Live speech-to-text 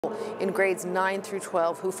in grades 9 through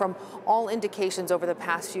 12 who, from all indications over the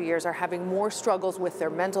past few years, are having more struggles with their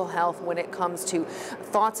mental health when it comes to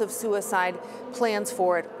thoughts of suicide, plans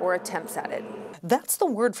for it, or attempts at it. That's the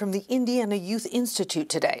word from the Indiana Youth Institute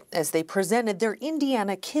today as they presented their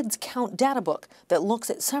Indiana Kids Count data book that looks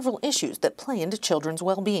at several issues that play into children's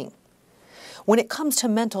well-being. When it comes to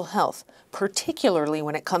mental health, particularly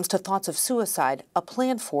when it comes to thoughts of suicide, a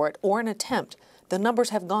plan for it, or an attempt, the numbers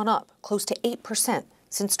have gone up close to 8%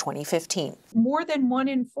 since 2015. More than 1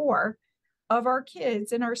 in 4 of our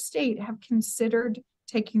kids in our state have considered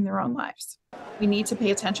taking their own lives. We need to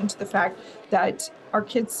pay attention to the fact that our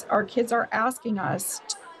kids are asking us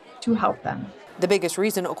to help them. The biggest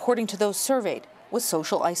reason, according to those surveyed, was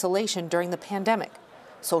social isolation during the pandemic.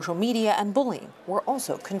 Social media and bullying were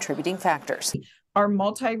also contributing factors. Our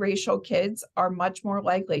multiracial kids are much more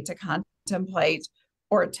likely to contemplate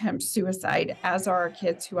or attempt suicide, as are our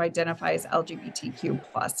kids who identify as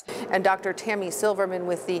LGBTQ+. And Dr. Tammy Silverman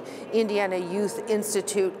with the Indiana Youth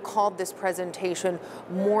Institute called this presentation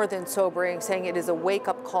more than sobering, saying it is a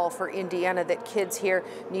wake-up call for Indiana that kids here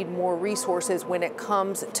need more resources when it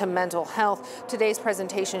comes to mental health. Today's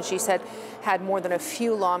presentation, she said, had more than a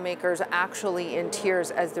few lawmakers actually in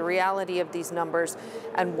tears as the reality of these numbers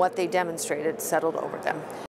and what they demonstrated settled over them.